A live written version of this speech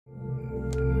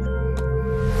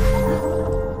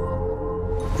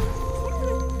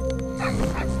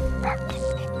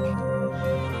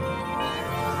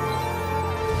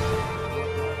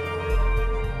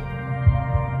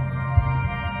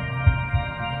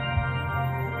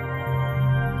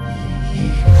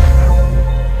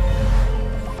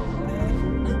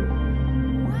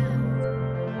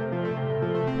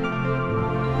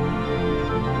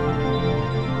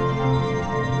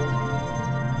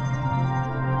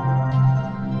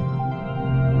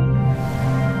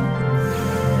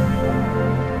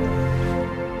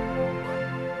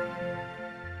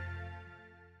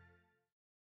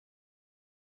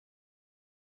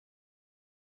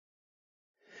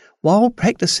While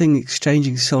practicing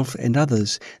exchanging self and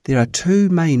others, there are two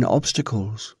main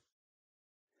obstacles.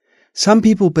 Some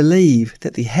people believe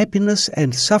that the happiness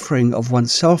and suffering of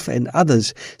oneself and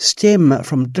others stem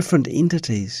from different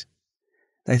entities.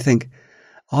 They think,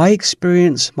 I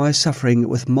experience my suffering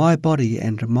with my body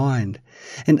and mind,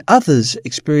 and others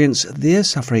experience their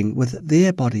suffering with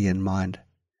their body and mind.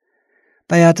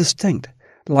 They are distinct,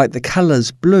 like the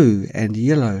colours blue and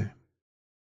yellow.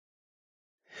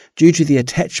 Due to the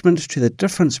attachment to the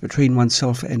difference between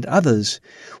oneself and others,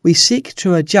 we seek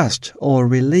to adjust or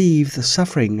relieve the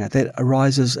suffering that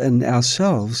arises in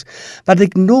ourselves, but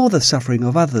ignore the suffering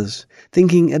of others,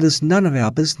 thinking it is none of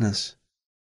our business.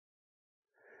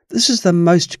 This is the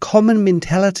most common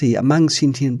mentality among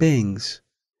sentient beings.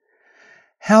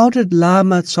 How did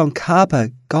Lama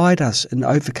Tsongkhapa guide us in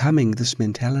overcoming this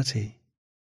mentality?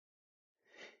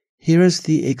 Here is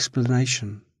the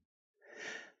explanation.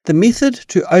 The method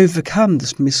to overcome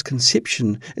this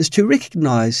misconception is to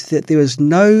recognize that there is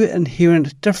no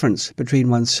inherent difference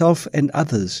between oneself and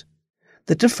others.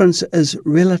 The difference is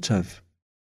relative.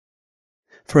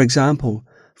 For example,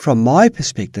 from my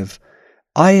perspective,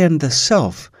 I am the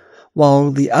self,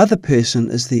 while the other person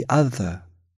is the other.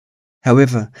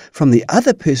 However, from the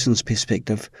other person's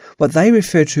perspective, what they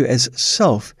refer to as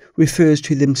self refers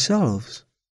to themselves.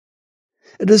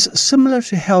 It is similar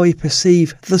to how we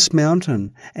perceive this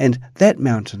mountain and that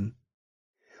mountain.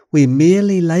 We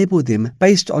merely label them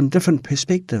based on different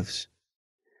perspectives.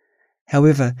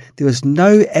 However, there is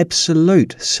no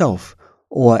absolute self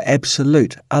or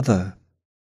absolute other.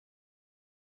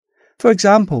 For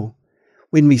example,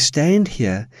 when we stand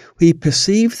here, we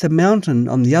perceive the mountain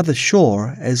on the other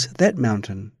shore as that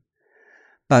mountain.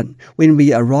 But when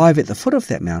we arrive at the foot of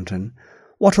that mountain,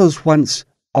 what was once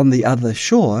on the other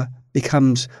shore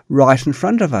becomes right in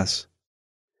front of us.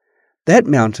 That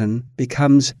mountain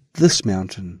becomes this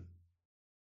mountain.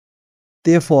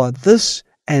 Therefore, this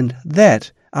and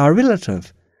that are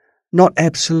relative, not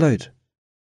absolute.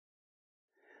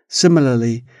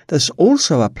 Similarly, this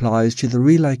also applies to the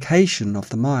relocation of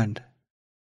the mind.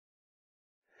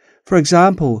 For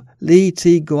example, Li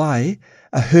Ti Guai,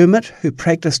 a hermit who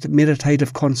practiced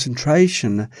meditative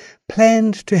concentration,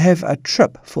 planned to have a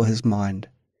trip for his mind.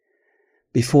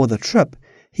 Before the trip,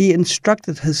 he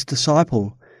instructed his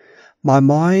disciple, "My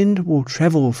mind will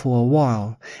travel for a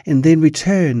while and then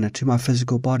return to my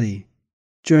physical body.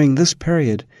 During this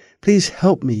period, please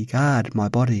help me guard my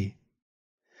body."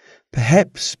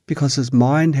 Perhaps because his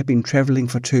mind had been travelling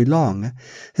for too long,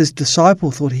 his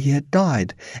disciple thought he had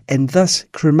died and thus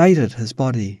cremated his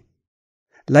body.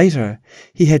 Later,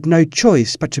 he had no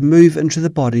choice but to move into the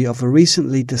body of a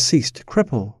recently deceased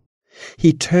cripple.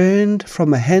 He turned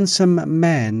from a handsome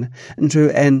man into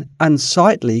an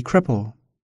unsightly cripple.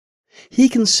 He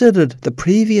considered the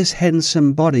previous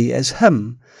handsome body as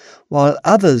him, while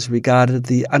others regarded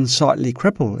the unsightly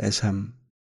cripple as him.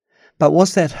 But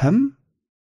was that him?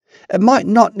 It might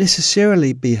not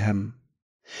necessarily be him.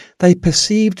 They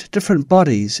perceived different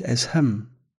bodies as him.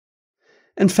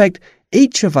 In fact,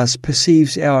 each of us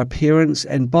perceives our appearance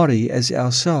and body as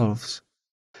ourselves.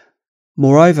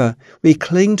 Moreover, we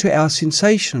cling to our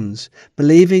sensations,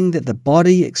 believing that the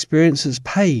body experiences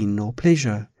pain or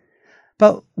pleasure.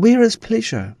 But where is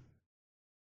pleasure?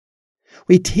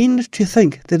 We tend to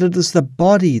think that it is the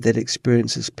body that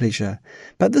experiences pleasure,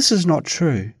 but this is not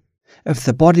true. If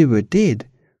the body were dead,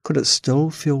 could it still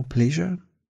feel pleasure?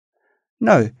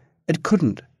 No, it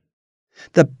couldn't.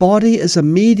 The body is a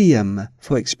medium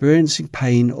for experiencing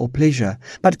pain or pleasure,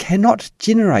 but cannot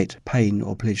generate pain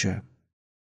or pleasure.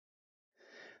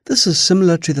 This is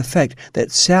similar to the fact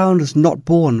that sound is not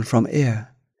born from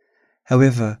air.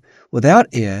 However, without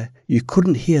air, you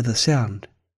couldn't hear the sound.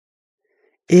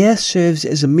 Air serves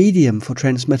as a medium for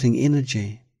transmitting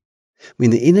energy.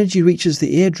 When the energy reaches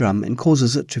the eardrum and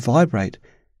causes it to vibrate,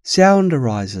 sound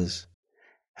arises.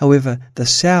 However, the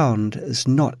sound is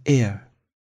not air.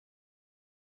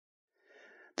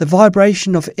 The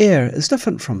vibration of air is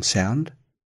different from sound.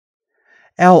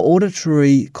 Our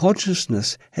auditory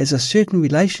consciousness has a certain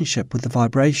relationship with the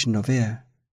vibration of air.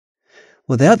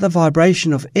 Without the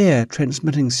vibration of air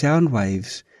transmitting sound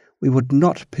waves, we would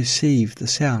not perceive the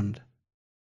sound.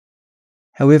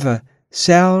 However,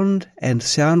 sound and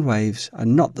sound waves are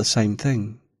not the same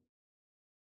thing.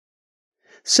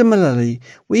 Similarly,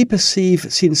 we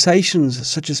perceive sensations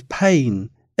such as pain,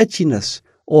 itchiness,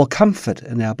 or comfort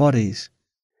in our bodies.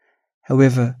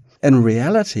 However, in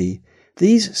reality,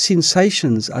 these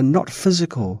sensations are not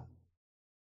physical.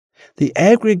 The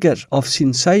aggregate of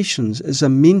sensations is a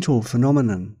mental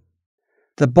phenomenon.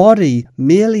 The body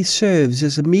merely serves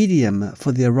as a medium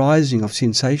for the arising of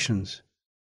sensations.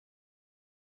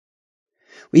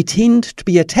 We tend to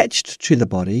be attached to the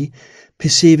body,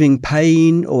 perceiving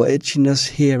pain or itchiness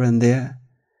here and there.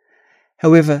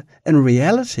 However, in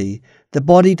reality, the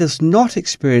body does not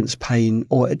experience pain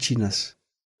or itchiness.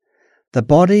 The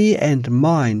body and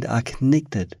mind are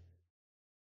connected.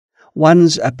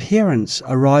 One's appearance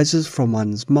arises from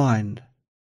one's mind.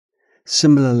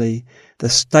 Similarly, the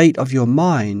state of your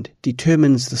mind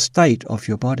determines the state of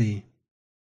your body.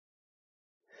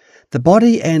 The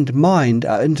body and mind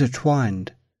are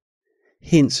intertwined.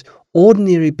 Hence,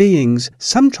 ordinary beings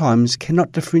sometimes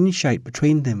cannot differentiate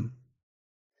between them.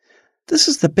 This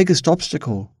is the biggest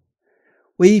obstacle.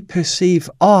 We perceive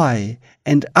I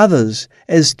and others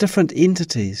as different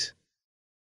entities.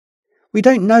 We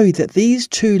don't know that these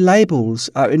two labels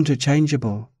are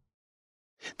interchangeable.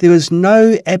 There is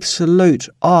no absolute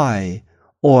I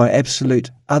or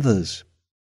absolute others.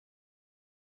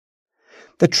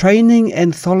 The training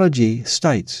anthology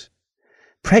states,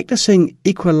 practicing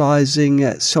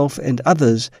equalizing self and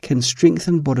others can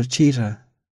strengthen bodhicitta.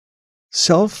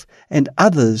 Self and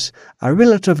others are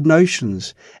relative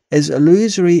notions, as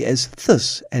illusory as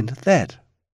this and that.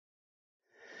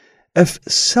 If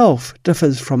self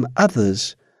differs from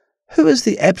others, who is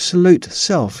the absolute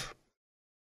self?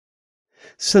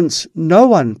 Since no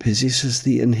one possesses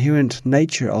the inherent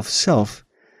nature of self,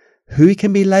 who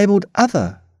can be labelled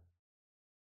other?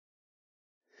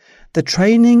 The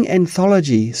training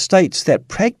anthology states that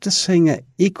practicing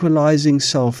equalizing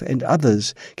self and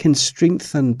others can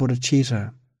strengthen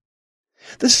bodhicitta.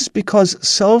 This is because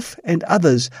self and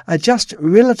others are just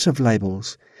relative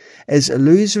labels, as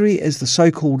illusory as the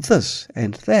so-called this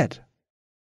and that.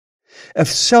 If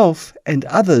self and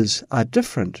others are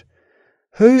different,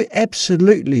 who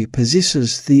absolutely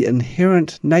possesses the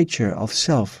inherent nature of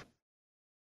self?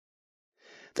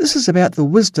 This is about the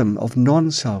wisdom of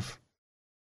non-self.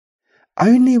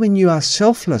 Only when you are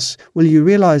selfless will you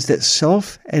realize that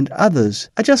self and others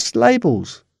are just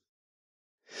labels.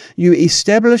 You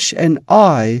establish an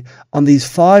I on these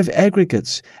 5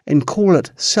 aggregates and call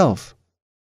it self.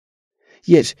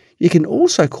 Yet you can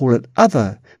also call it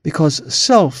other, because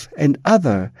self and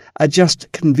other are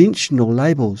just conventional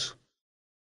labels.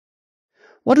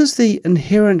 What is the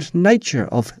inherent nature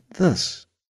of this?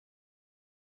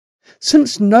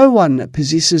 Since no one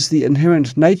possesses the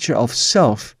inherent nature of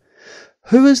self,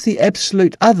 who is the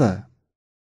absolute other?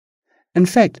 In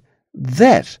fact,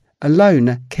 that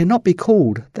alone cannot be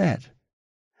called that.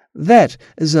 That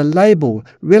is a label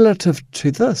relative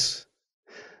to this.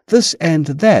 This and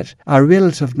that are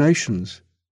relative notions.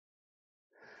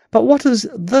 But what is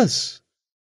this?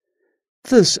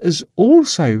 This is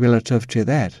also relative to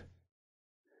that.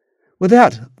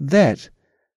 Without that,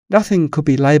 nothing could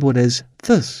be labelled as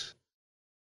this.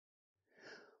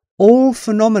 All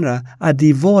phenomena are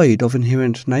devoid of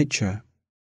inherent nature.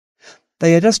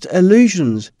 They are just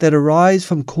illusions that arise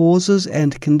from causes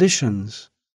and conditions.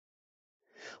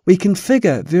 We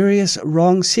configure various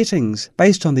wrong settings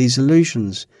based on these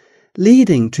illusions,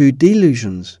 leading to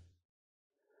delusions.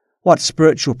 What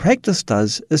spiritual practice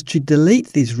does is to delete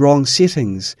these wrong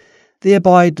settings,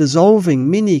 thereby dissolving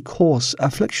many coarse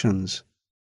afflictions.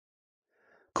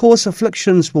 Coarse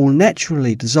afflictions will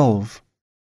naturally dissolve.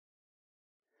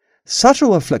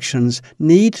 Subtle afflictions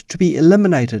need to be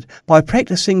eliminated by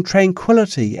practicing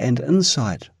tranquility and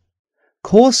insight.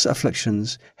 Coarse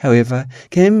afflictions, however,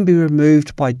 can be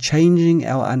removed by changing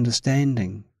our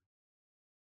understanding.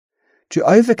 To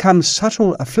overcome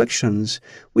subtle afflictions,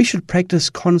 we should practice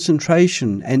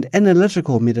concentration and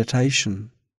analytical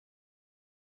meditation.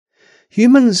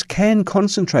 Humans can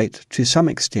concentrate to some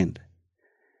extent.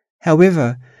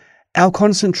 However, our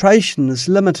concentration is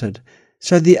limited,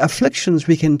 so the afflictions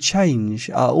we can change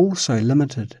are also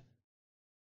limited.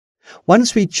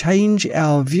 Once we change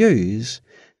our views,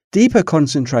 deeper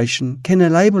concentration can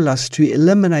enable us to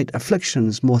eliminate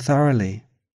afflictions more thoroughly.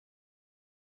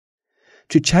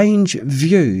 To change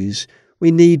views,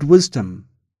 we need wisdom.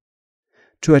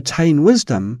 To attain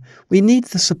wisdom, we need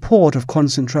the support of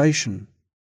concentration.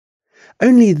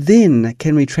 Only then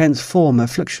can we transform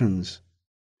afflictions.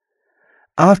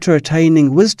 After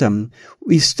attaining wisdom,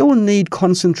 we still need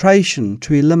concentration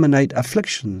to eliminate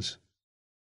afflictions.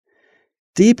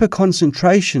 Deeper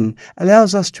concentration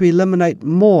allows us to eliminate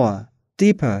more,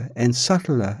 deeper and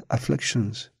subtler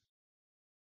afflictions.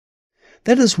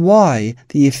 That is why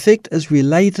the effect is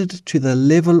related to the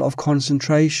level of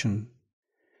concentration.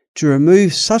 To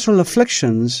remove subtle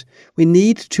afflictions, we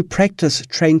need to practice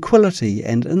tranquility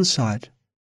and insight.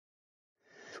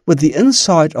 With the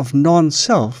insight of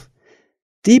non-self,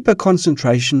 deeper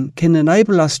concentration can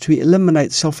enable us to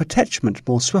eliminate self-attachment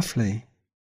more swiftly.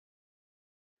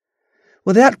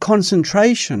 Without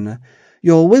concentration,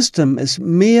 Your wisdom is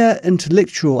mere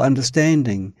intellectual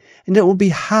understanding, and it will be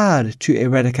hard to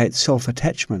eradicate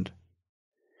self-attachment.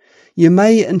 You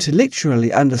may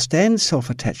intellectually understand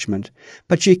self-attachment,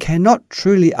 but you cannot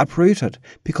truly uproot it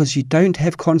because you don't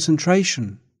have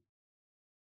concentration.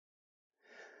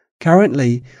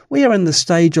 Currently, we are in the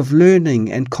stage of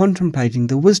learning and contemplating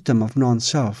the wisdom of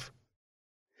non-self.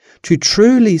 To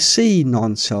truly see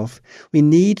non-self, we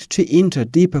need to enter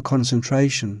deeper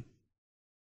concentration.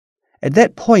 At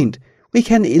that point, we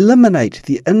can eliminate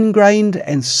the ingrained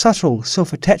and subtle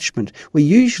self-attachment we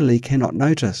usually cannot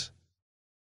notice.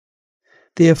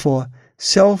 Therefore,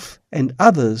 self and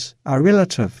others are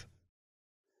relative.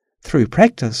 Through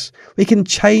practice, we can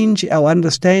change our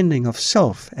understanding of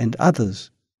self and others.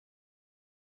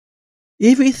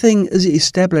 Everything is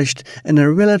established in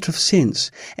a relative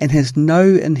sense and has no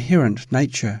inherent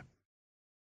nature.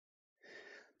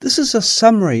 This is a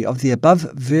summary of the above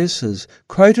verses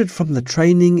quoted from the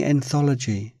Training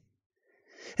Anthology.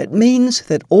 It means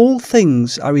that all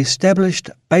things are established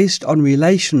based on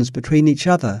relations between each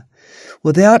other,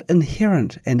 without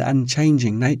inherent and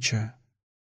unchanging nature.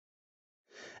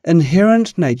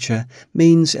 Inherent nature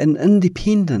means an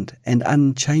independent and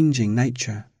unchanging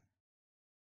nature.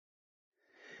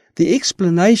 The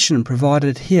explanation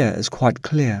provided here is quite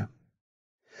clear.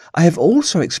 I have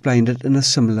also explained it in a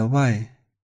similar way.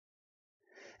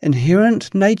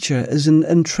 Inherent nature is an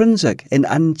intrinsic and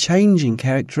unchanging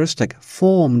characteristic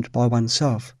formed by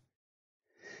oneself.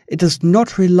 It does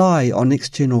not rely on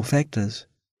external factors.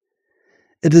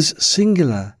 It is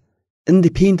singular,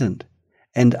 independent,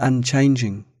 and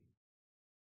unchanging.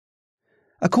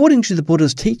 According to the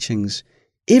Buddha's teachings,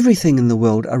 everything in the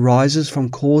world arises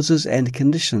from causes and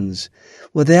conditions,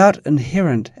 without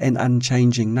inherent and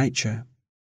unchanging nature.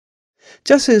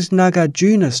 Just as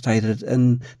Nagarjuna stated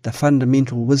in The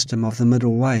Fundamental Wisdom of the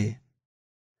Middle Way,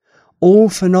 all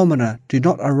phenomena do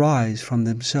not arise from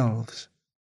themselves,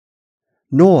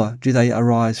 nor do they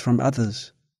arise from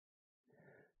others,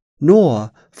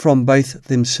 nor from both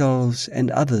themselves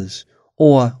and others,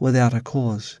 or without a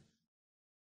cause.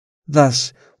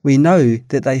 Thus, we know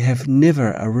that they have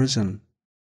never arisen.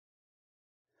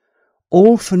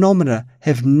 All phenomena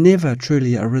have never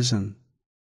truly arisen.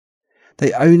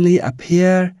 They only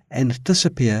appear and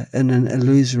disappear in an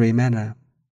illusory manner.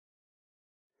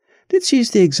 Let's use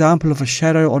the example of a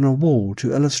shadow on a wall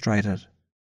to illustrate it.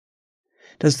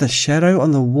 Does the shadow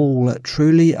on the wall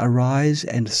truly arise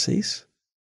and cease?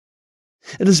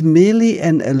 It is merely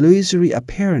an illusory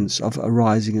appearance of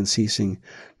arising and ceasing,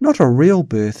 not a real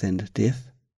birth and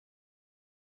death.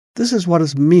 This is what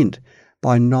is meant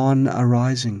by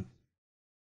non-arising.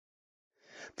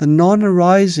 The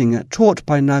non-arising taught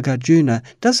by Nagarjuna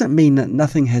doesn't mean that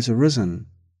nothing has arisen.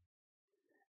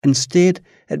 Instead,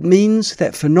 it means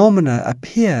that phenomena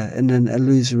appear in an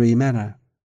illusory manner.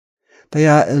 They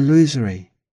are illusory.